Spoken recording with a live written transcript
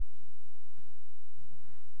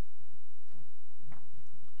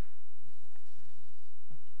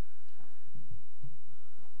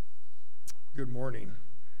Good morning.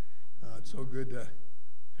 It's so good to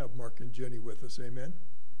have Mark and Jenny with us. Amen?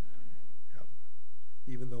 Yep.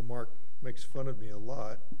 Even though Mark makes fun of me a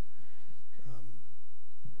lot,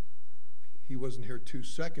 he wasn't here 2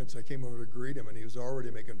 seconds. I came over to greet him, and he was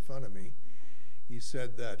already making fun of me. He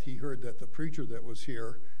said that he heard that the preacher that was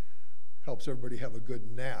here helps everybody have a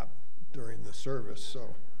good nap during the service.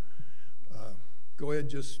 So go ahead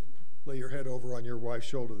and just lay your head over on your wife's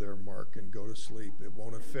shoulder there, Mark, and go to sleep. It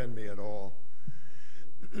won't offend me at all.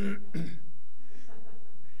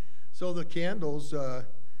 So the candles,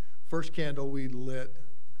 first candle we lit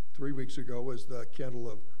 3 weeks ago was the candle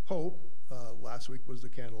of hope. Last week was the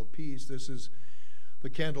candle of peace. This is the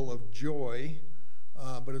candle of joy,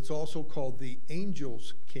 but it's also called the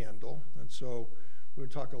angel's candle. And so we're going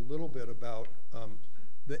to talk a little bit about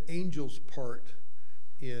the angels' part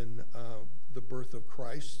in the birth of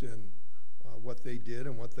Christ and what they did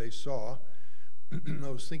and what they saw. I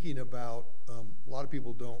was thinking about, a lot of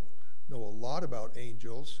people don't know a lot about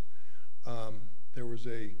angels. There was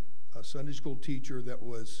a Sunday school teacher that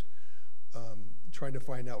was trying to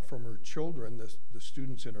find out from her children, the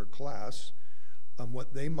students in her class,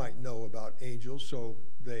 what they might know about angels. So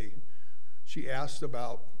she asked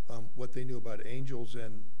about what they knew about angels,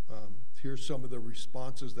 and here's some of the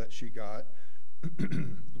responses that she got.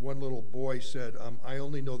 One little boy said, I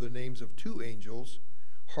only know the names of 2 angels,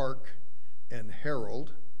 Hark and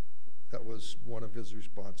Herald. That was one of his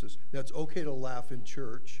responses. That's okay to laugh in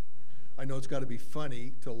church. I know it's got to be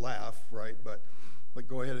funny to laugh, right? But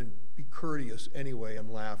go ahead and be courteous anyway and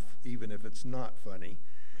laugh even if it's not funny.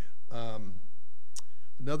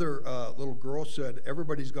 Another little girl said,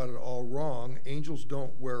 everybody's got it all wrong. Angels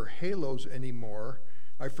don't wear halos anymore.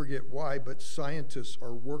 I forget why, but scientists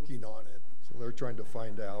are working on it. So they're trying to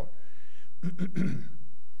find out.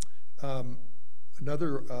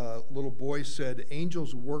 Another little boy said,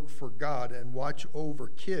 angels work for God and watch over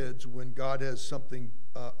kids when God has something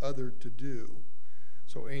other to do.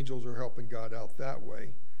 So angels are helping God out that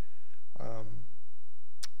way.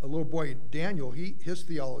 A little boy, Daniel, his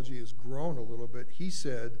theology has grown a little bit. He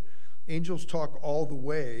said, angels talk all the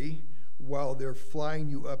way while they're flying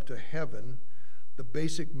you up to heaven. The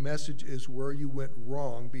basic message is where you went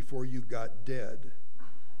wrong before you got dead.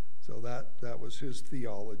 So that was his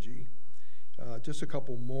theology. Just a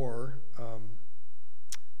couple more.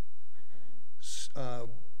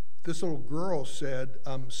 This little girl said,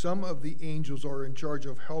 some of the angels are in charge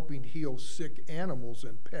of helping heal sick animals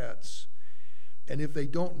and pets. And if they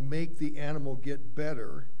don't make the animal get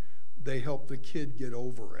better, they help the kid get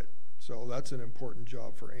over it. So that's an important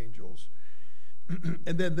job for angels.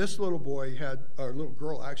 And then this little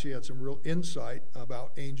girl actually had some real insight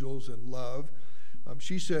about angels and love.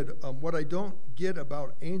 She said, what I don't get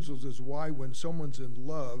about angels is why when someone's in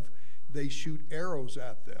love, they shoot arrows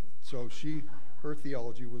at them. So her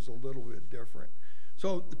theology was a little bit different.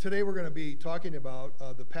 So today we're going to be talking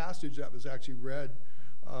about the passage that was actually read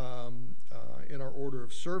in our order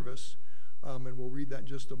of service, and we'll read that in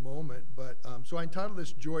just a moment. But so I entitled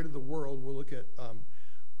this Joy to the World. We'll look at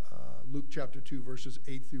Luke chapter 2, verses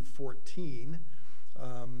 8 through 14.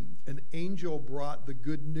 An angel brought the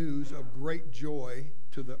good news of great joy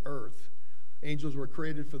to the earth. Angels were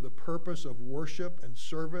created for the purpose of worship and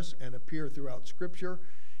service and appear throughout Scripture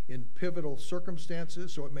in pivotal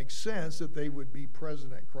circumstances, so it makes sense that they would be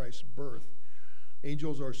present at Christ's birth.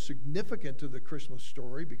 Angels are significant to the Christmas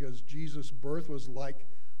story because Jesus' birth was like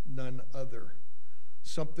none other.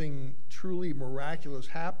 Something truly miraculous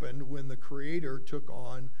happened when the Creator took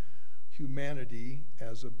on humanity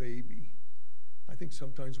as a baby. I think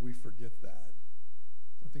sometimes we forget that.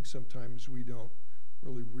 I think sometimes we don't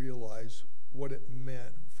really realize what it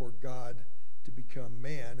meant for God to become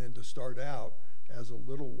man and to start out as a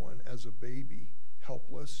little one, as a baby,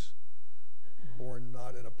 helpless, born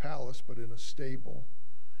not in a palace but in a stable.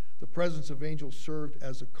 The presence of angels served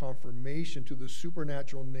as a confirmation to the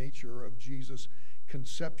supernatural nature of Jesus'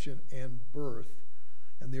 conception and birth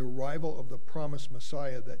and the arrival of the promised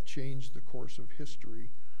Messiah that changed the course of history,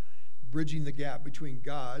 bridging the gap between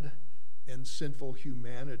God and sinful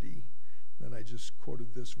humanity. And I just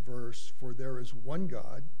quoted this verse, for there is one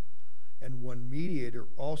God and one mediator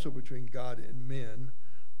also between God and men,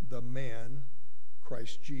 the man,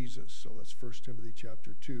 Christ Jesus. So that's 1 Timothy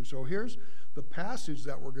chapter 2. So here's the passage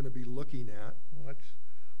that we're going to be looking at.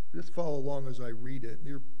 Just follow along as I read it.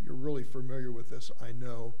 You're really familiar with this, I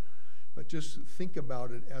know. But just think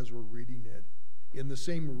about it as we're reading it. In the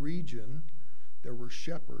same region, there were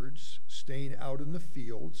shepherds staying out in the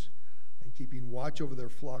fields and keeping watch over their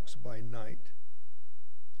flocks by night.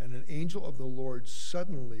 And an angel of the Lord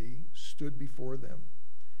suddenly stood before them,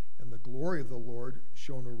 and the glory of the Lord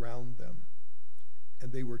shone around them.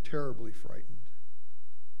 and they were terribly frightened.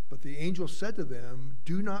 But the angel said to them,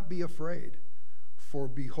 "Do not be afraid, for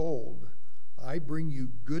behold, I bring you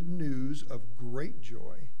good news of great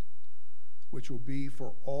joy, which will be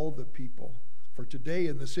for all the people. For today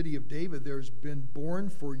in the city of David there has been born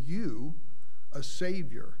for you a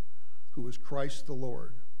Savior, who is Christ the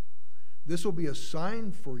Lord. This will be a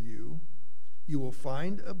sign for you. You will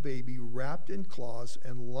find a baby wrapped in cloths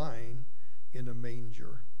and lying in a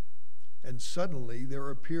manger." And suddenly there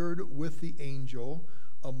appeared with the angel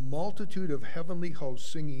a multitude of heavenly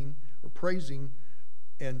hosts singing or praising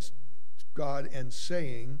and God and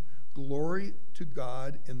saying, "Glory to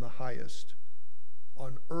God in the highest.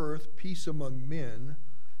 On earth peace among men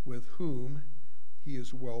with whom he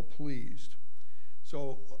is well pleased."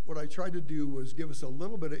 So what I tried to do was give us a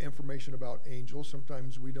little bit of information about angels.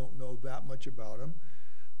 Sometimes we don't know that much about them.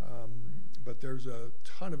 But there's a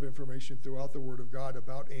ton of information throughout the Word of God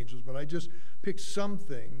about angels. But I just picked some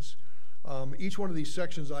things. Each one of these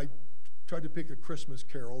sections, I tried to pick a Christmas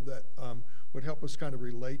carol that would help us kind of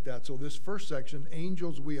relate that. So this first section,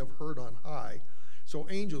 angels we have heard on high. So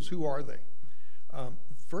angels, who are they?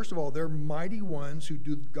 First of all, they're mighty ones who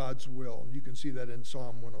do God's will. And you can see that in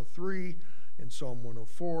Psalm 103, in Psalm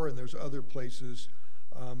 104, and there's other places.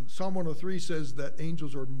 Psalm 103 says that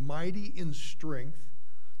angels are mighty in strength,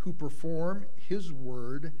 who perform his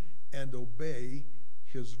word and obey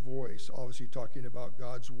his voice. Obviously talking about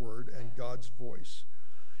God's word and God's voice.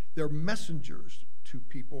 They're messengers to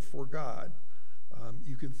people for God.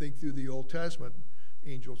 You can think through the Old Testament.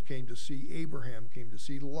 Angels came to see Abraham, came to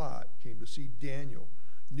see Lot, came to see Daniel.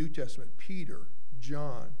 New Testament, Peter,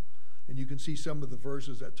 John. And you can see some of the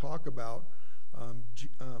verses that talk about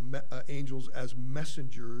angels as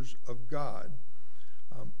messengers of God.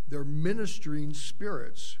 They're ministering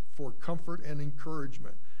spirits for comfort and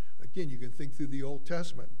encouragement. Again, you can think through the Old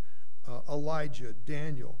Testament. Elijah,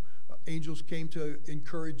 Daniel. Angels came to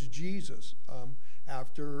encourage Jesus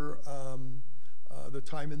after the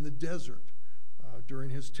time in the desert during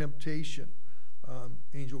his temptation.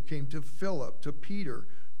 Angel came to Philip, to Peter,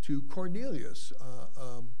 to Cornelius,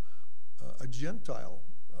 a Gentile,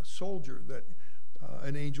 a soldier, that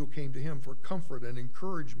an angel came to him for comfort and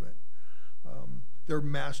encouragement. They're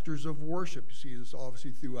masters of worship. You see this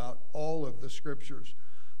obviously throughout all of the scriptures.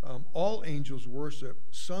 All angels worship.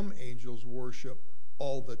 Some angels worship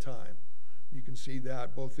all the time. You can see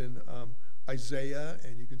that both in Isaiah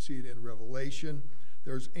and you can see it in Revelation.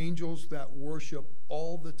 There's angels that worship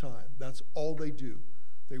all the time. That's all they do.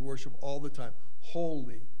 They worship all the time.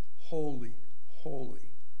 Holy, holy,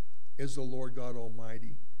 holy is the Lord God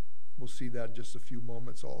Almighty. We'll see that in just a few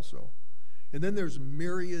moments also. And then there's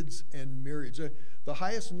myriads and myriads. The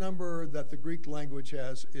highest number that the Greek language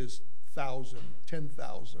has is 1,000,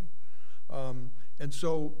 10,000. And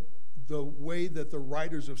so the way that the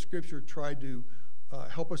writers of Scripture tried to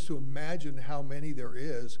help us to imagine how many there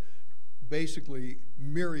is, basically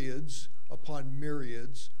myriads upon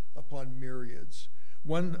myriads upon myriads.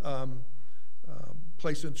 One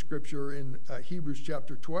place in Scripture in Hebrews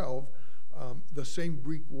chapter 12, the same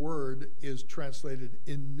Greek word is translated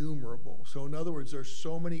innumerable. So in other words, there's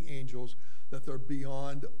so many angels that they're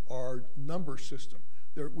beyond our number system.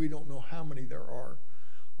 We don't know how many there are.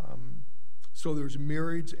 So there's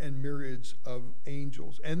myriads and myriads of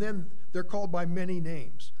angels. And then they're called by many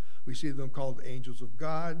names. We see them called angels of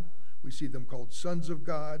God. We see them called sons of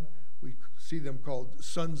God. We see them called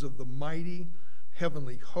sons of the mighty,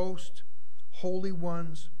 heavenly host, holy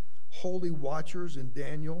ones, holy watchers in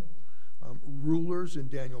Daniel, rulers in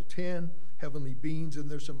Daniel 10, heavenly beings, and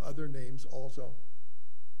there's some other names also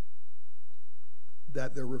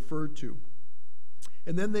that they're referred to.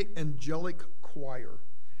 And then the angelic choir.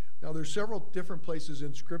 Now there's several different places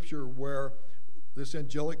in Scripture where this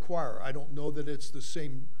angelic choir, I don't know that it's the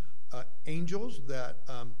same angels that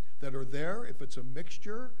are there. If it's a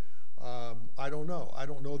mixture, I don't know. I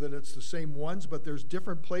don't know that it's the same ones, but there's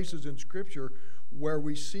different places in Scripture where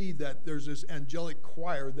we see that there's this angelic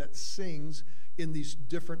choir that sings in these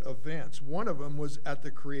different events. One of them was at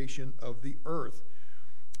the creation of the earth.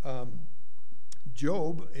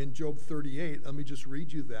 Job, in Job 38, let me just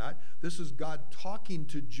read you that. This is God talking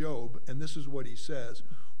to Job, and this is what he says.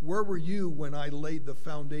 "Where were you when I laid the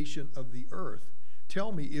foundation of the earth?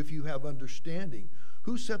 Tell me if you have understanding.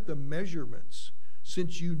 Who set the measurements,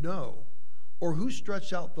 since you know? Or who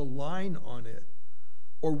stretched out the line on it?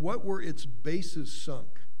 Or what were its bases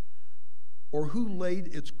sunk? Or who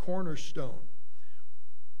laid its cornerstone?"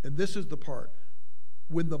 And this is the part.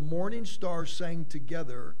 "When the morning stars sang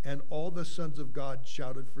together and all the sons of God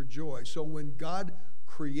shouted for joy." So when God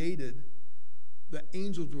created, the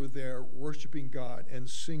angels were there worshiping God and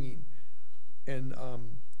singing.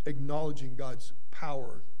 acknowledging God's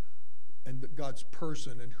power and God's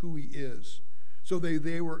person and who he is. So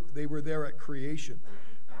they were there at creation.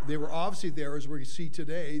 They were obviously there, as we see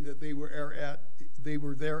today, that they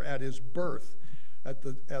were there at his birth, at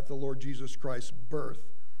the Lord Jesus Christ's birth.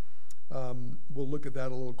 We'll look at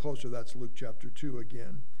that a little closer. That's Luke chapter 2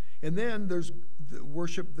 again. And then there's the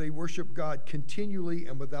worship. They worship God continually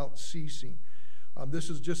and without ceasing. This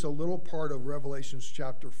is just a little part of Revelations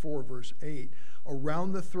chapter 4, verse 8.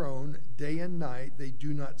 Around the throne, day and night, they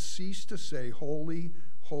do not cease to say, Holy,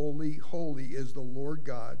 holy, holy is the Lord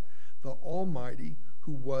God, the Almighty,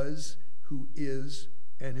 who was, who is,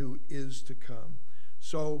 and who is to come.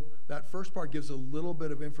 So that first part gives a little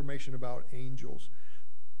bit of information about angels.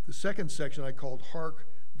 The second section I called Hark,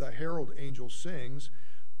 the Herald Angel Sings.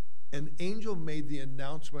 An angel made the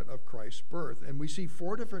announcement of Christ's birth. And we see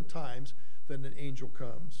 4 different times that an angel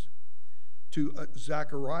comes. To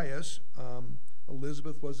Zacharias,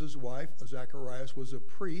 Elizabeth was his wife. Zacharias was a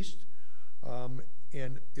priest.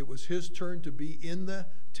 And it was his turn to be in the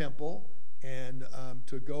temple and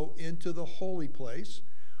to go into the holy place.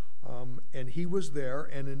 And he was there,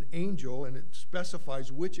 and an angel, and it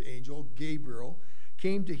specifies which angel, Gabriel,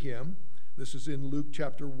 came to him. This is in Luke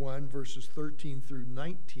chapter 1, verses 13 through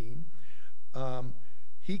 19.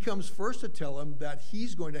 He comes first to tell him that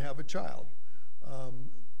he's going to have a child.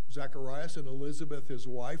 Zacharias and Elizabeth, his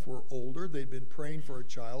wife, were older. They'd been praying for a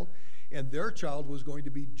child, and their child was going to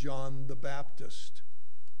be John the Baptist.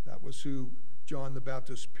 That was who John the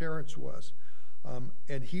Baptist's parents was.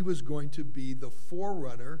 And he was going to be the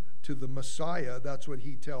forerunner to the Messiah. That's what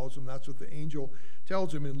he tells him. That's what the angel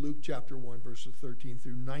tells him in Luke chapter 1, verses 13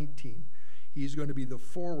 through 19. He's going to be the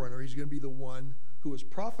forerunner. He's going to be the one who was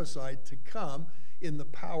prophesied to come in the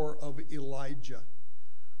power of Elijah.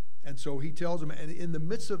 And so he tells him, and in the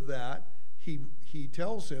midst of that, he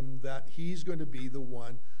tells him that he's going to be the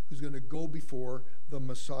one who's going to go before the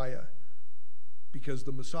Messiah, because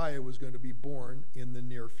the Messiah was going to be born in the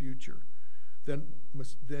near future.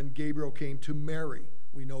 Then Gabriel came to Mary.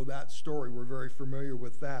 We know that story. We're very familiar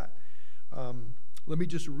with that. Let me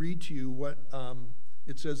just read to you what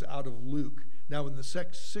it says out of Luke. Now, in the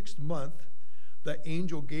sixth month, the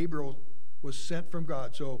angel Gabriel was sent from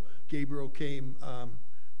God. So Gabriel came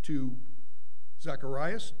to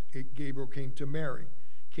Zacharias. Gabriel came to Mary.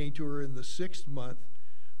 Came to her in the 6th month.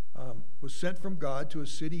 Was sent from God to a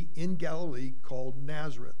city in Galilee called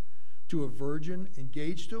Nazareth, to a virgin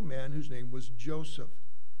engaged to a man whose name was Joseph,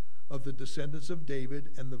 of the descendants of David,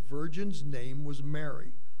 and the virgin's name was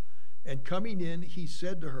Mary. And coming in, he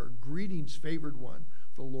said to her, Greetings, favored one,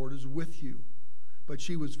 the Lord is with you. But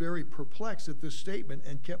she was very perplexed at this statement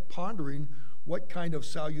and kept pondering what kind of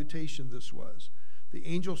salutation this was. The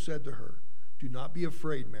angel said to her, Do not be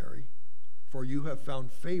afraid, Mary, for you have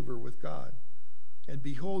found favor with God. And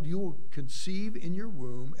behold, you will conceive in your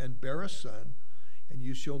womb and bear a son, and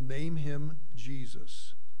you shall name him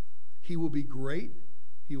Jesus. He will be great.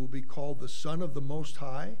 He will be called the Son of the Most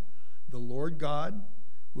High. The Lord God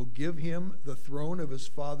will give him the throne of his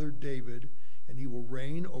father David, and he will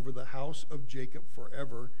reign over the house of Jacob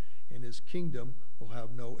forever, and his kingdom will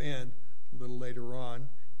have no end. A little later on,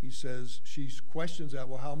 she questions that,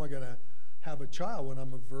 well, how am I going to have a child when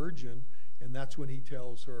I'm a virgin? And that's when he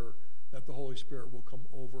tells her that the Holy Spirit will come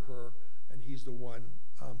over her, and he's the one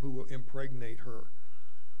who will impregnate her.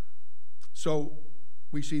 So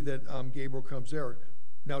we see that Gabriel comes there.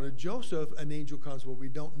 Now to Joseph, an angel comes, but we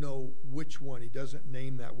don't know which one. He doesn't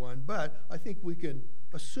name that one. But I think we can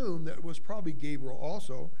assume that it was probably Gabriel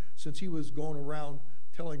also, since he was going around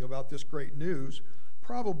telling about this great news.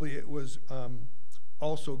 Probably it was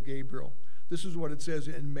also Gabriel. This is what it says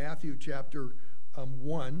in Matthew chapter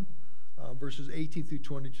 1, verses 18 through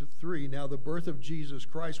 23. Now the birth of Jesus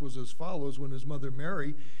Christ was as follows. When his mother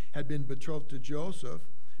Mary had been betrothed to Joseph,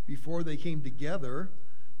 before they came together,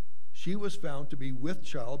 she was found to be with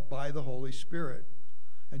child by the Holy Spirit.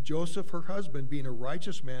 And Joseph, her husband, being a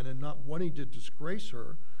righteous man and not wanting to disgrace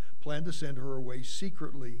her, planned to send her away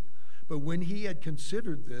secretly. But when he had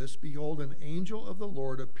considered this, behold, an angel of the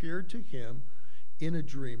Lord appeared to him in a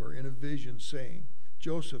dream, or in a vision, saying,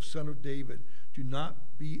 Joseph, son of David, do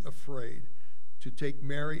not be afraid to take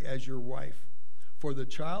Mary as your wife, for the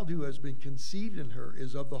child who has been conceived in her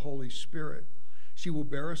is of the Holy Spirit. She will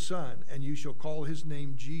bear a son, and you shall call his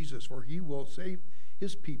name Jesus, for he will save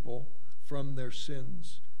his people from their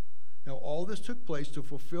sins. Now all this took place to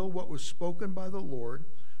fulfill what was spoken by the Lord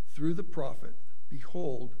through the prophet.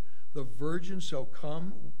 Behold, the virgin shall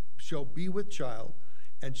be with child,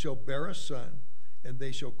 and shall bear a son, and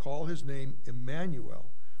they shall call his name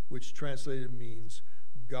Emmanuel, which translated means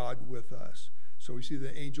God with us. So we see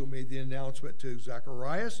the angel made the announcement to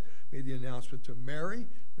Zacharias, made the announcement to Mary,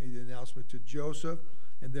 made the announcement to Joseph,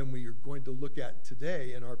 and then we are going to look at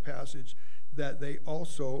today in our passage that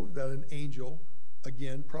an angel,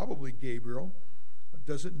 again, probably Gabriel,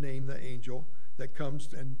 doesn't name the angel, that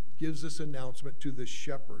comes and gives this announcement to the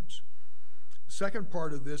shepherds. Second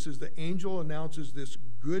part of this is the angel announces this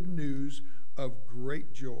good news of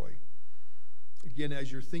great joy. Again,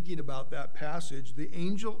 as you're thinking about that passage, the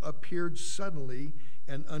angel appeared suddenly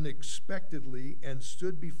and unexpectedly and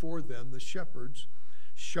stood before them, the shepherds,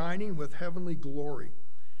 shining with heavenly glory.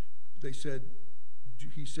 He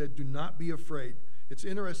said, do not be afraid. It's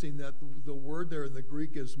interesting that the word there in the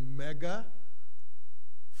Greek is mega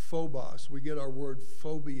phobos. We get our word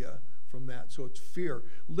phobia from that. So it's fear.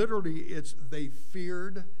 Literally, it's they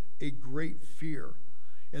feared a great fear.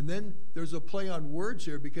 And then there's a play on words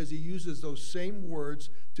here because he uses those same words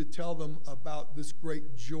to tell them about this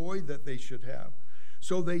great joy that they should have.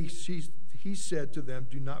 So he said to them,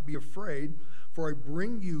 do not be afraid, for I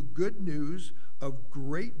bring you good news of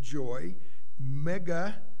great joy,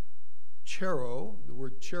 mega chero. The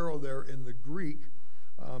word chero there in the Greek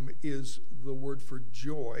is the word for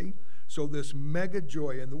joy. So this mega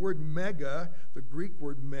joy, and the word mega, the Greek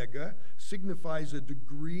word mega, signifies a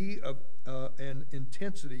degree of and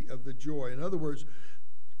intensity of the joy. In other words,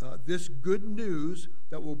 this good news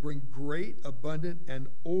that will bring great, abundant, and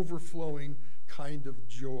overflowing kind of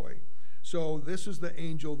joy. So this is the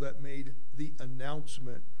angel that made the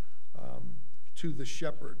announcement to the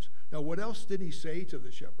shepherds. Now, what else did he say to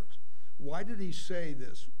the shepherds? Why did he say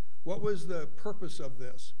this? What was the purpose of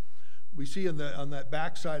this? We see on that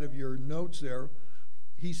backside of your notes there,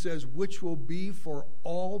 he says, which will be for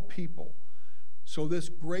all people. So this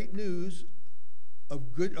great news of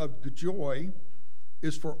joy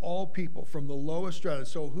is for all people, from the lowest strata.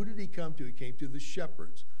 So who did he come to? He came to the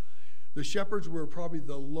shepherds. The shepherds were probably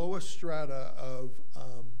the lowest strata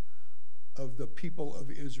of the people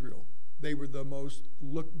of Israel. They were the most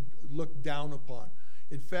looked down upon.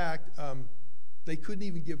 In fact, they couldn't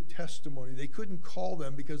even give testimony. They couldn't call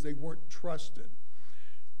them because they weren't trusted.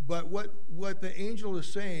 But what the angel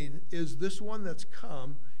is saying is this one that's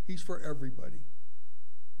come, he's for everybody.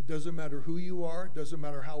 It doesn't matter who you are. It doesn't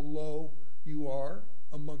matter how low you are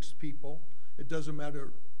amongst people. It doesn't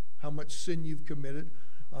matter how much sin you've committed.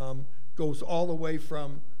 Goes all the way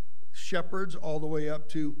from shepherds all the way up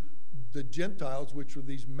to the Gentiles, which were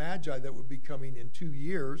these magi that would be coming in 2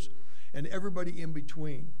 years, and everybody in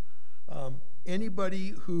between. Anybody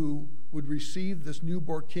who would receive this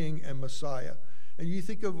newborn king and Messiah. And you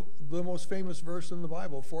think of the most famous verse in the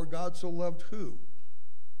Bible, for God so loved who?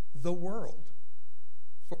 The world.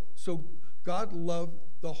 So God loved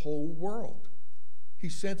the whole world. He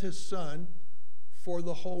sent his son for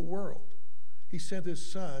the whole world. He sent his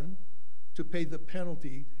son to pay the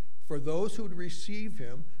penalty for those who would receive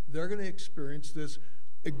him. They're going to experience this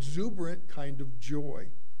exuberant kind of joy.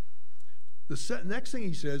 The next thing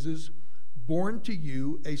he says is, born to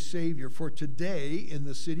you a Savior. For today in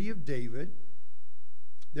the city of David,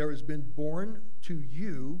 there has been born to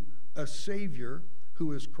you a Savior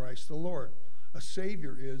who is Christ the Lord. A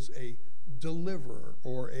Savior is a deliverer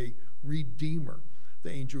or a redeemer.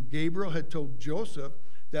 The angel Gabriel had told Joseph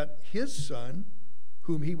that his son,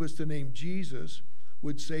 whom he was to name Jesus,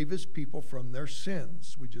 would save his people from their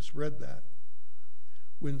sins. We just read that.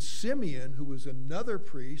 When Simeon, who was another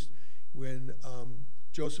priest, when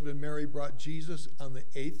Joseph and Mary brought Jesus on the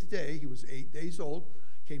 8th day, he was 8 days old,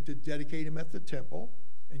 came to dedicate him at the temple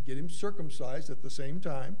and get him circumcised at the same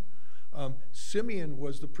time. Simeon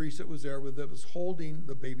was the priest that was there that was holding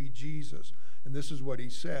the baby Jesus. And this is what he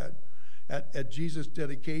said. At Jesus'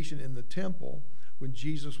 dedication in the temple, when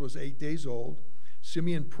Jesus was 8 days old,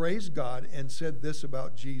 Simeon praised God and said this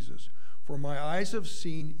about Jesus: for my eyes have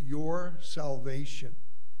seen your salvation,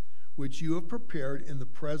 which you have prepared in the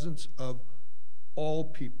presence of all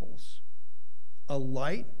peoples, a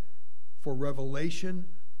light for revelation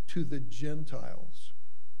to the Gentiles,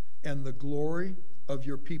 and the glory of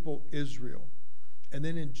your people Israel. And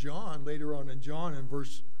then in John, later on in John, in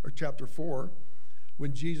chapter 4,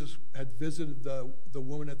 when Jesus had visited the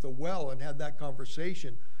woman at the well and had that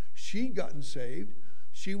conversation, she'd gotten saved.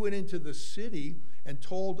 She went into the city and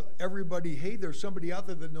told everybody, hey, there's somebody out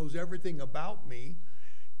there that knows everything about me.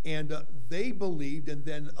 And they believed, and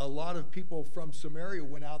then a lot of people from Samaria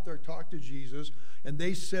went out there, talked to Jesus, and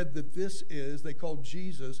they said that they called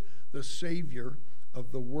Jesus the Savior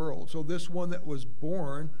of the world. So this one that was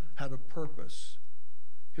born had a purpose.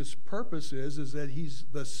 His purpose is that he's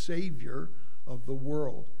the Savior of the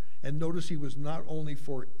world. And notice he was not only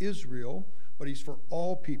for Israel, but he's for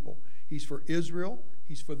all people. He's for Israel,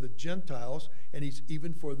 He's for the Gentiles, and he's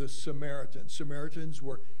even for the Samaritans. Samaritans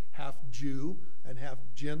were half Jew and half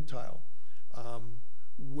Gentile.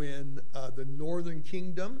 When the northern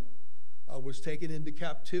kingdom was taken into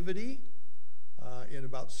captivity in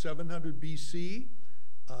about 700 BC,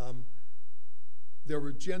 there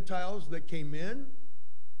were Gentiles that came in.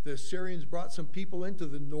 The Assyrians brought some people into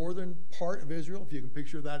the northern part of Israel, if you can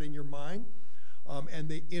picture that in your mind. And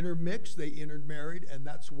they intermixed, they intermarried, and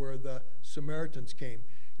that's where the Samaritans came.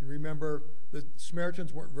 And remember, the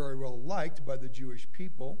Samaritans weren't very well liked by the Jewish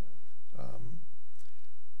people.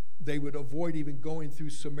 They would avoid even going through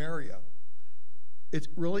Samaria. It's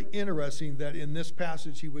really interesting that in this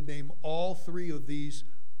passage he would name all three of these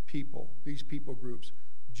people groups: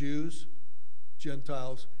 Jews,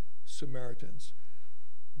 Gentiles, Samaritans.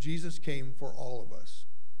 Jesus came for all of us.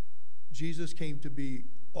 Jesus came to be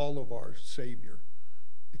all of our Savior.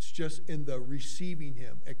 It's just in the receiving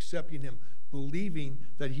him, accepting him, believing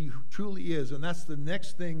that he truly is. And that's the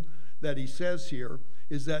next thing that he says here,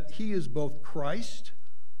 is that he is both Christ,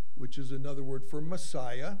 which is another word for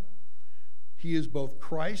Messiah. He is both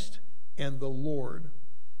Christ and the Lord.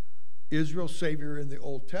 Israel's Savior in the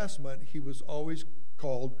Old Testament, he was always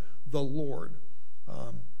called the Lord.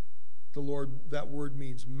 The Lord, that word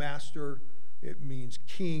means master. It means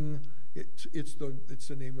king. It's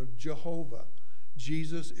the name of Jehovah.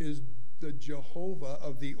 Jesus is the Jehovah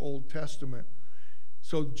of the Old Testament.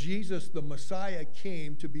 So Jesus, the Messiah,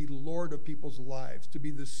 came to be Lord of people's lives, to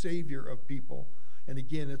be the Savior of people. And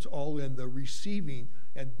again, it's all in the receiving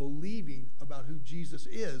and believing about who Jesus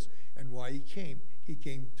is and why he came. He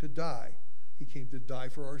came to die. He came to die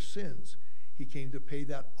for our sins. He came to pay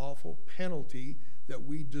that awful penalty that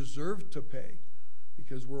we deserve to pay,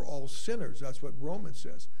 because we're all sinners. That's what Romans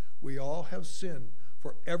says. We all have sinned,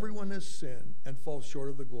 for everyone has sinned and falls short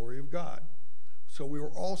of the glory of God. So we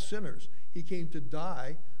were all sinners. He came to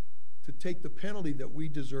die to take the penalty that we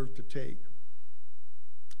deserve to take.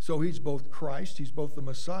 So he's both Christ, he's both the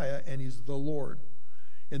Messiah, and he's the Lord.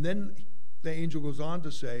 And then the angel goes on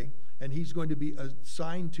to say, and he's going to be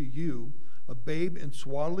assigned to you, a babe in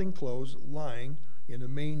swaddling clothes lying in a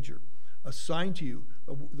manger. Assigned to you.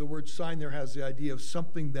 The word sign there has the idea of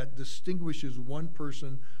something that distinguishes one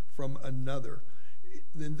person from another.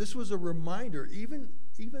 Then this was a reminder. Even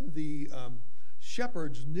the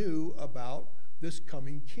shepherds knew about this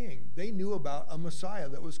coming king. They knew about a Messiah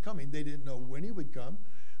that was coming. They didn't know when he would come.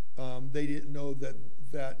 They didn't know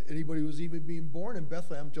that anybody was even being born in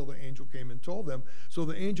Bethlehem until the angel came and told them. So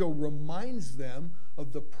the angel reminds them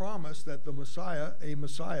of the promise that a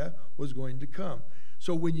Messiah was going to come.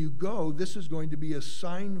 So when you go, this is going to be a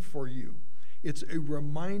sign for you. It's a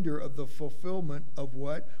reminder of the fulfillment of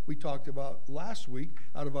what we talked about last week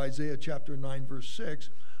out of Isaiah chapter 9, verse 6.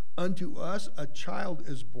 Unto us a child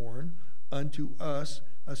is born, unto us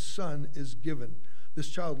a son is given. This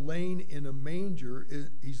child laying in a manger,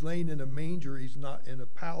 he's laying in a manger, he's not in a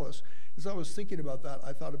palace. As I was thinking about that,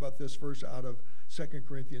 I thought about this verse out of 2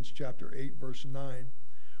 Corinthians chapter 8, verse 9.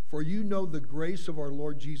 For you know the grace of our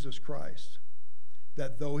Lord Jesus Christ,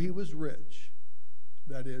 that though he was rich,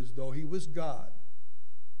 that is, though he was God,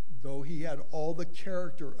 though he had all the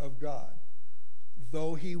character of God,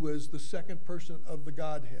 though he was the second person of the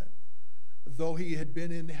Godhead, though he had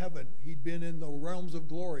been in heaven, he'd been in the realms of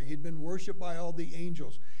glory, he'd been worshipped by all the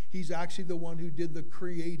angels, he's actually the one who did the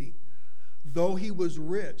creating. Though he was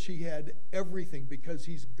rich, he had everything because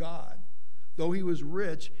he's God. Though he was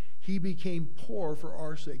rich, he became poor for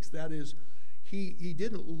our sakes. That is, he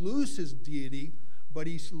didn't lose his deity, but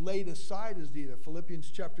he laid aside his deity.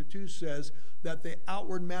 Philippians chapter 2 says that the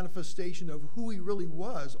outward manifestation of who he really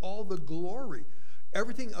was, all the glory,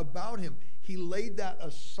 everything about him, he laid that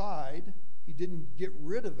aside. He didn't get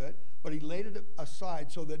rid of it, but he laid it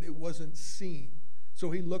aside so that it wasn't seen.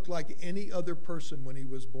 So he looked like any other person when he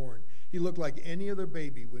was born. He looked like any other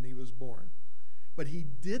baby when he was born. But he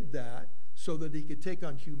did that so that he could take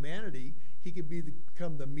on humanity. He could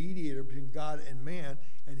become the mediator between God and man,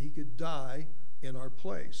 and he could die in our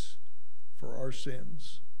place for our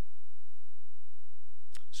sins.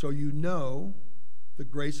 So you know the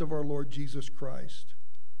grace of our Lord Jesus Christ,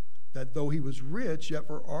 that though he was rich, yet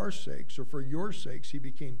for our sakes, or for your sakes, he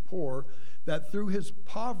became poor, that through his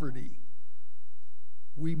poverty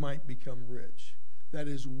we might become rich. That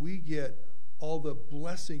is, we get all the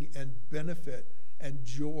blessing and benefit and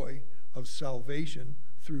joy of salvation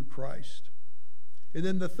through Christ. And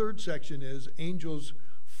then the third section is angels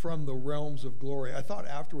from the realms of glory. I thought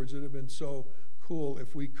afterwards it would have been so cool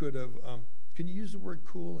if we could have, can you use the word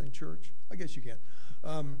cool in church? I guess you can.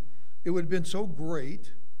 It would have been so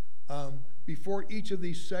great before each of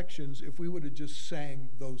these sections if we would have just sang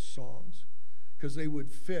those songs. because they would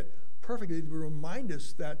fit perfectly. They would remind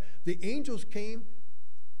us that the angels came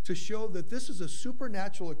to show that this is a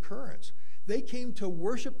supernatural occurrence. They came to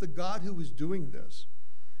worship the God who was doing this.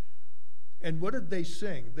 And what did they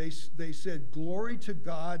sing? They said, "Glory to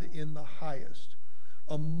God in the highest."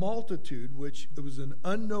 A multitude, which it was an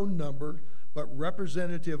unknown number, but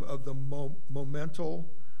representative of the monumental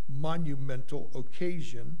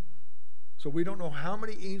occasion. So we don't know how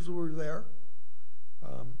many angels were there.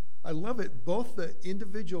 I love it. Both the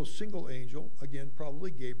individual single angel, again,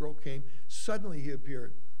 probably Gabriel, came. Suddenly he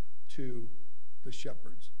appeared to the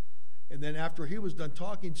shepherds. And then after he was done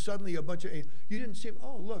talking, suddenly a bunch of angels. You didn't see him.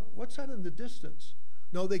 Oh, look, what's that in the distance?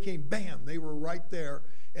 No, they came, bam, they were right there.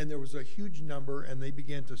 And there was a huge number, and they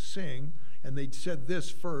began to sing. And they said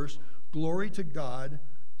this first, "Glory to God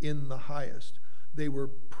in the highest." They were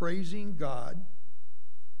praising God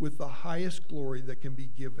with the highest glory that can be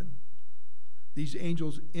given. These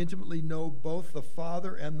angels intimately know both the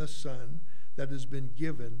Father and the Son that has been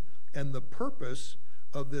given and the purpose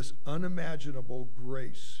of this unimaginable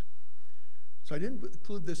grace. So I didn't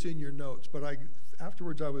include this in your notes, but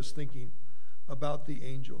afterwards I was thinking about the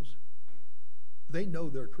angels. They know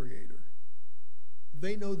their Creator.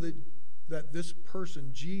 They know that this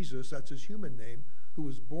person, Jesus, that's his human name, who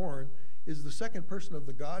was born, is the second person of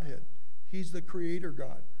the Godhead. He's the Creator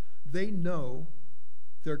God. They know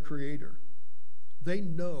their Creator. They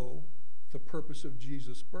know the purpose of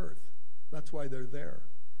Jesus' birth. That's why they're there.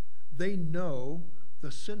 They know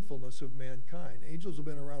the sinfulness of mankind. Angels have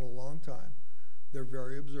been around a long time. They're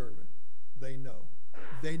very observant. They know.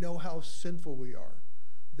 They know how sinful we are.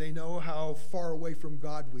 They know how far away from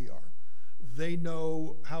God we are. They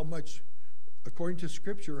know how much, according to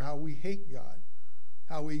Scripture, how we hate God,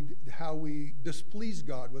 how we displease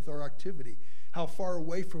God with our activity, how far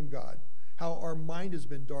away from God, how our mind has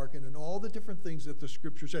been darkened, and all the different things that the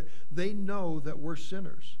Scripture said. They know that we're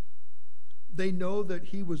sinners. They know that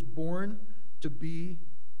he was born to be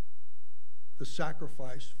the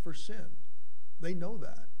sacrifice for sin. They know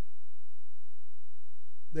that.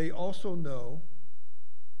 They also know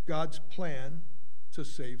God's plan to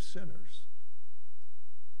save sinners.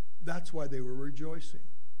 That's why they were rejoicing.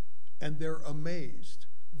 And they're amazed.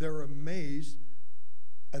 They're amazed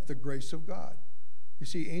at the grace of God. You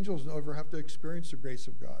see, angels never have to experience the grace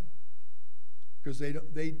of God. Because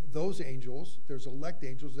those angels, there's elect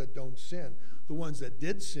angels that don't sin. The ones that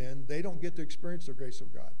did sin, they don't get to experience the grace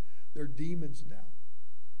of God. They're demons now.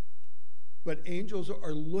 But angels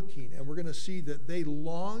are looking, and we're going to see that they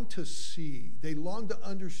long to see, they long to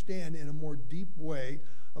understand in a more deep way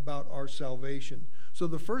about our salvation. So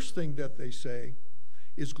the first thing that they say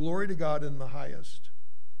is glory to God in the highest.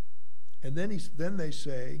 And then they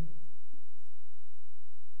say,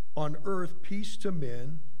 on earth peace to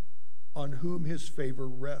men on whom his favor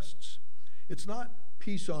rests. It's not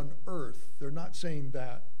peace on earth. They're not saying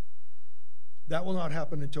that. That will not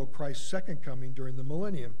happen until Christ's second coming during the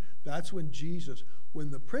millennium. That's when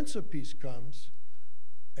when the Prince of Peace comes,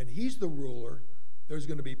 and he's the ruler, there's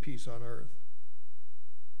going to be peace on earth.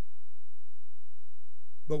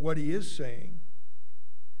 But what he is saying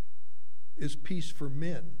is peace for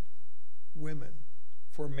men, women,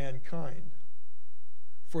 for mankind,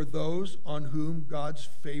 for those on whom God's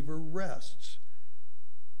favor rests,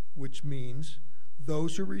 which means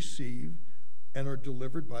those who receive and are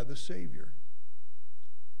delivered by the Savior.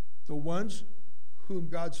 The ones whom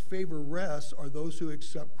God's favor rests are those who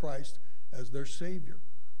accept Christ as their Savior,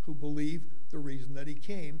 who believe the reason that he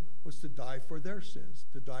came was to die for their sins,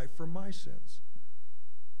 to die for my sins.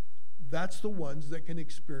 That's the ones that can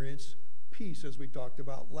experience peace, as we talked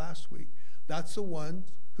about last week. That's the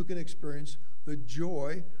ones who can experience the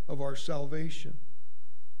joy of our salvation.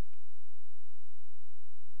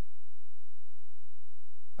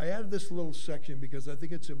 I added this little section because I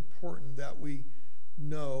think it's important that we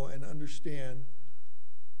know and understand,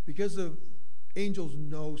 because the angels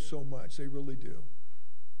know so much. They really do.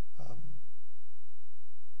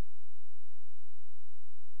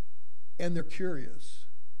 And they're curious.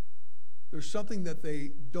 There's something that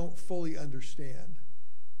they don't fully understand,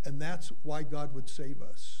 and that's why God would save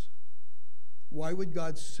us. Why would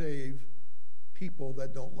God save people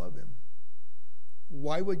that don't love him?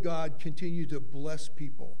 Why would God continue to bless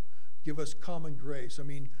people, give us common grace? I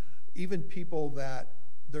mean, even people that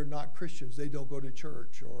they're not Christians, they don't go to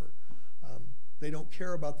church, or they don't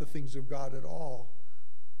care about the things of God at all.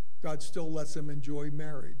 God still lets them enjoy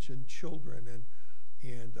marriage and children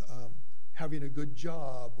and having a good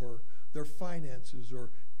job, or their finances,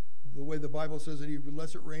 or the way the Bible says that he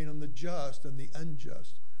lets it rain on the just and the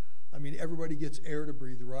unjust. I mean, everybody gets air to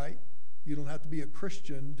breathe, right? You don't have to be a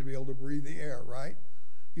Christian to be able to breathe the air, right?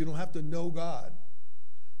 You don't have to know God.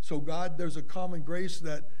 So God, there's a common grace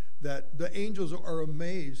that the angels are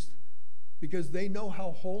amazed because they know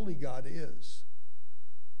how holy God is.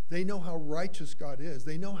 They know how righteous God is.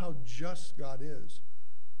 They know how just God is.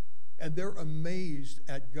 And they're amazed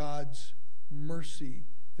at God's mercy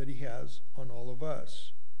that he has on all of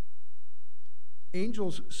us.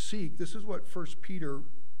 Angels seek, this is what 1 Peter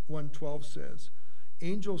 1:12 says,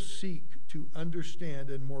 angels seek to understand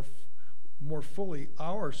and more fully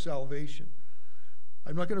our salvation.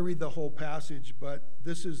 I'm not going to read the whole passage, but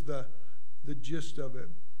this is the gist of it.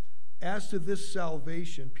 As to this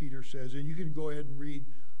salvation, Peter says, and you can go ahead and read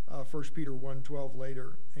 1 Peter 1:12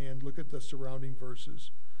 later and look at the surrounding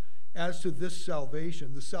verses. As to this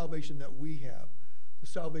salvation, the salvation that we have, the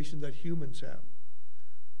salvation that humans have,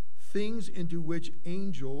 things into which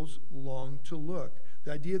angels long to look.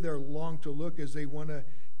 The idea there, long to look, is they want to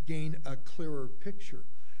gain a clearer picture.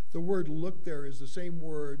 The word look there is the same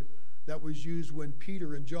word that was used when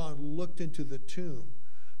Peter and John looked into the tomb.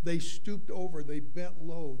 They stooped over, they bent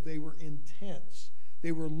low, they were intense.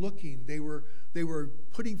 They were looking, they were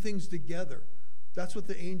putting things together. That's what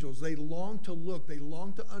the angels, they long to look, they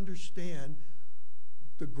long to understand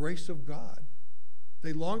the grace of God.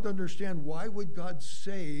 They long to understand, why would God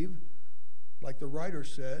save, like the writer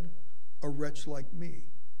said, a wretch like me?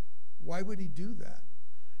 Why would he do that?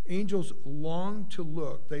 Angels long to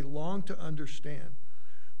look, they long to understand.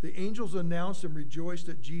 The angels announced and rejoiced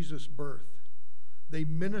at Jesus' birth. They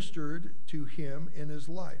ministered to him in his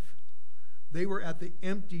life. They were at the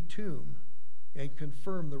empty tomb and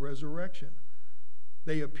confirmed the resurrection.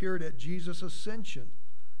 They appeared at Jesus' ascension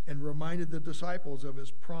and reminded the disciples of his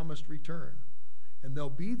promised return. And they'll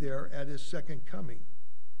be there at his second coming.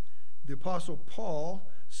 The Apostle Paul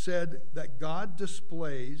said that God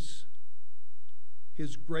displays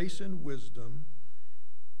his grace and wisdom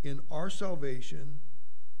in our salvation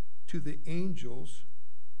to the angels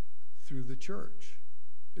through the church.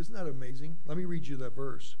 Isn't that amazing? Let me read you that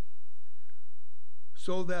verse.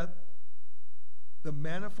 So that the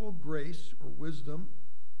manifold grace or wisdom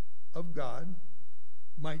of God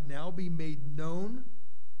might now be made known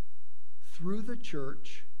through the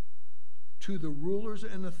church to the rulers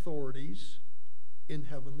and authorities in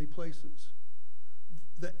heavenly places.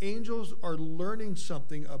 The angels are learning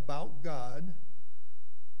something about God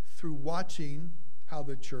through watching how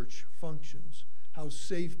the church functions, how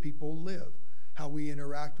saved people live, how we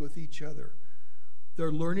interact with each other.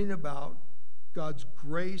 They're learning about God's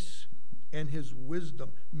grace and his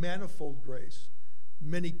wisdom, manifold grace,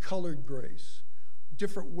 many-colored grace,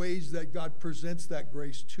 different ways that God presents that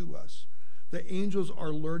grace to us. The angels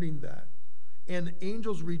are learning that. And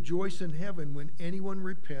angels rejoice in heaven when anyone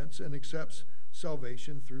repents and accepts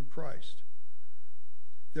salvation through Christ.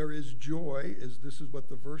 There is joy, as this is what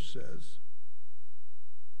the verse says.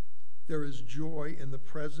 There is joy in the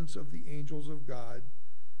presence of the angels of God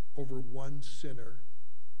over one sinner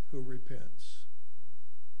who repents.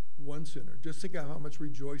 One sinner. Just think of how much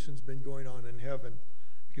rejoicing's been going on in heaven,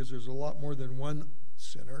 because there's a lot more than one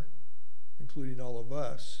sinner, including all of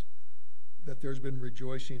us, that there's been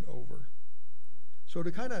rejoicing over. So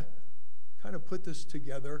to kind of put this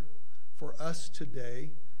together for us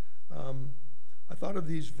today, I thought of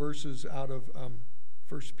these verses out of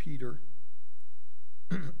 1 Peter,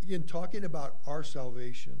 again, talking about our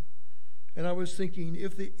salvation. And I was thinking,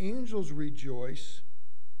 if the angels rejoice,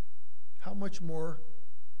 how much more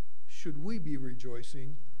should we be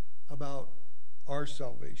rejoicing about our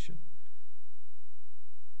salvation?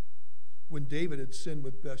 When David had sinned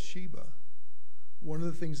with Bathsheba, one of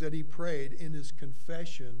the things that he prayed in his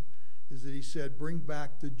confession is that he said, bring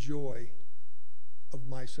back the joy of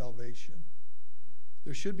my salvation.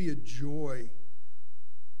 There should be a joy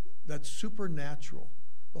that's supernatural.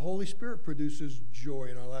 The Holy Spirit produces joy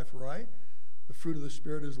in our life, right? The fruit of the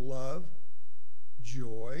Spirit is love,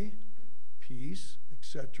 joy, peace,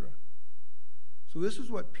 etc. So this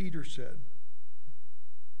is what Peter said,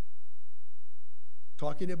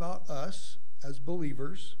 talking about us as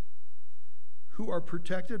believers who are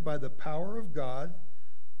protected by the power of God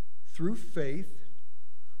through faith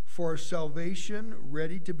for salvation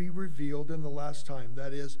ready to be revealed in the last time.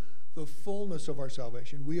 That is, the fullness of our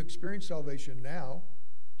salvation. We experience salvation now.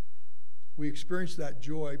 We experience that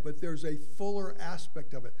joy, but there's a fuller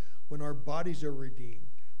aspect of it when our bodies are redeemed,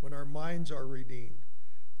 when our minds are redeemed,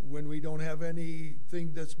 when we don't have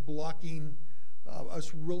anything that's blocking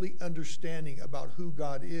us really understanding about who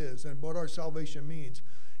God is and what our salvation means.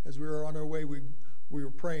 As we were on our way, we were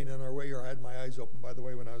praying on our way here. I had my eyes open, by the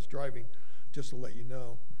way, when I was driving, just to let you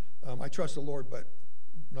know. I trust the Lord, but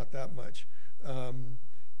not that much.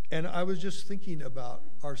 And I was just thinking about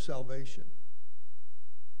our salvation.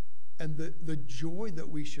 and the joy that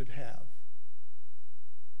we should have.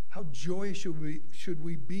 How joyous should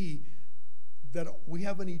we be that we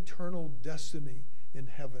have an eternal destiny in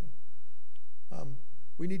heaven.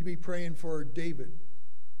 We need to be praying for David.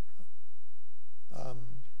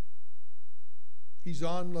 He's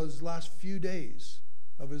on those last few days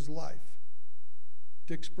of his life,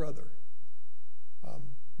 Dick's brother.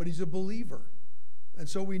 But he's a believer. And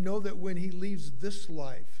so we know that when he leaves this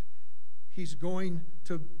life, he's going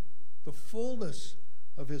to the fullness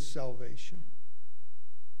of his salvation.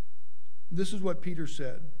 This is what Peter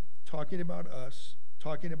said, talking about us,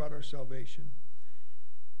 talking about our salvation,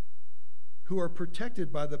 who are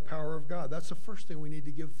protected by the power of God. That's the first thing we need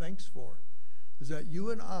to give thanks for, is that you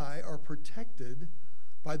and I are protected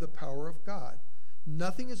by the power of God.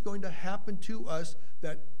 Nothing is going to happen to us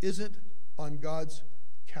that isn't on God's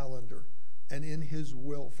calendar and in his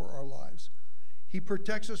will for our lives. He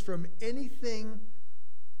protects us from anything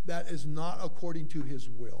that is not according to his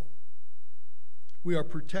will. We are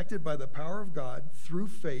protected by the power of God through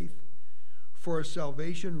faith for a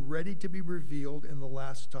salvation ready to be revealed in the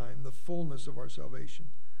last time, the fullness of our salvation.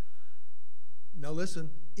 Now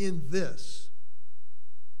listen, in this,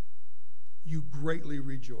 you greatly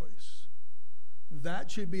rejoice.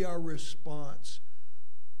 That should be our response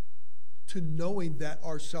to knowing that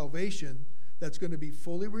our salvation that's going to be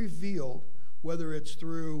fully revealed, whether it's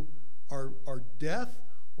through our death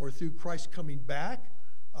or through Christ coming back,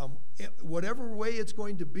 whatever way it's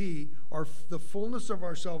going to be, the fullness of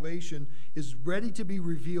our salvation is ready to be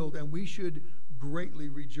revealed, and we should greatly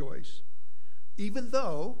rejoice. Even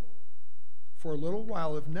though, for a little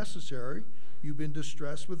while, if necessary, you've been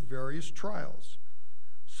distressed with various trials,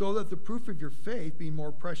 so that the proof of your faith, being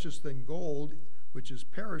more precious than gold, which is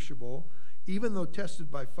perishable, even though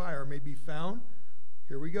tested by fire, may be found,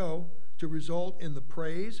 here we go, to result in the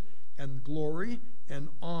praise and glory and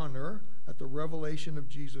honor at the revelation of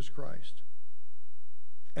Jesus Christ.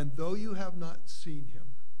 And though you have not seen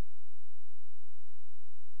him,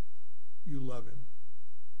 you love him.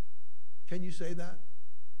 Can you say that?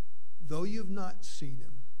 Though you've not seen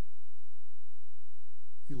him,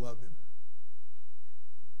 you love him.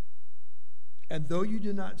 And though you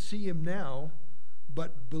do not see him now,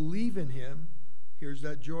 but believe in him, here's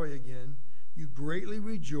that joy again, you greatly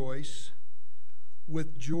rejoice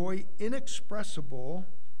with joy inexpressible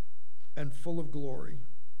and full of glory,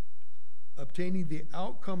 obtaining the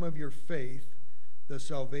outcome of your faith, the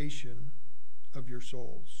salvation of your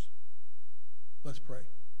souls. Let's pray.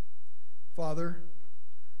 Father,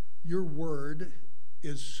 your word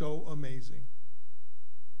is so amazing.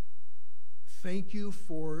 Thank you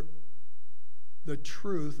for the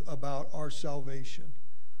truth about our salvation.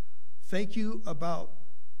 Thank you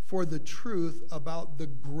for the truth about the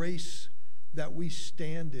grace that we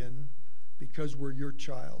stand in because we're your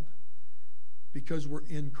child, because we're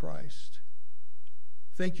in Christ.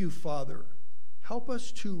 Thank you, Father. Help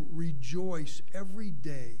us to rejoice every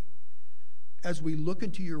day as we look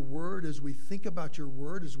into your word, as we think about your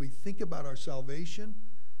word, as we think about our salvation,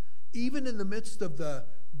 even in the midst of the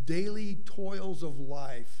daily toils of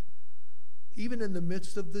life, even in the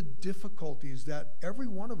midst of the difficulties that every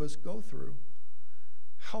one of us go through.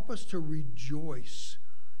 Help us to rejoice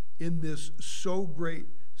in this so great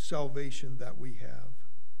salvation that we have.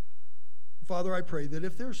 Father, I pray that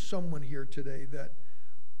if there's someone here today that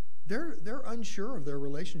they're unsure of their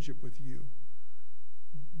relationship with you,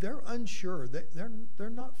 they're unsure, they're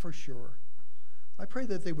not for sure, I pray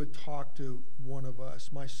that they would talk to one of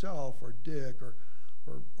us, myself or Dick or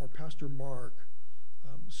Pastor Mark,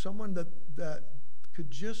 someone that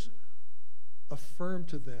could just affirm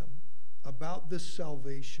to them about this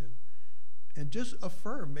salvation and just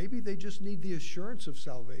affirm. Maybe they just need the assurance of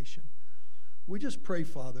salvation. We just pray,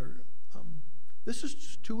 Father, this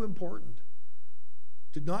is too important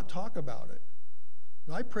to not talk about it.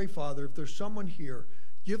 And I pray, Father, if there's someone here,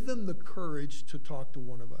 give them the courage to talk to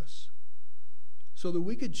one of us so that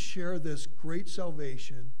we could share this great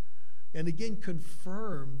salvation and again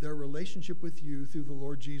confirm their relationship with you through the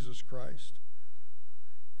Lord Jesus Christ.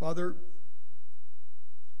 Father,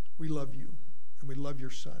 we love you and we love your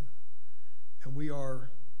Son, and we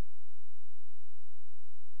are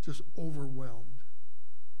just overwhelmed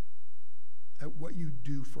at what you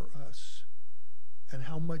do for us and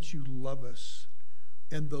how much you love us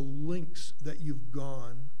and the lengths that you've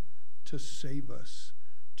gone to save us,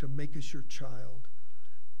 to make us your child,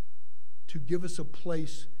 to give us a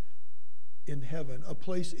place in heaven, a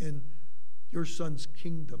place in your Son's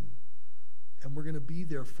kingdom. And we're going to be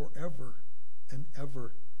there forever and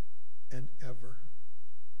ever and ever.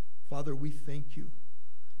 Father, we thank you.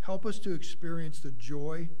 Help us to experience the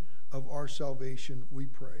joy of our salvation, we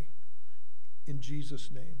pray. In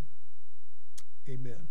Jesus' name, amen.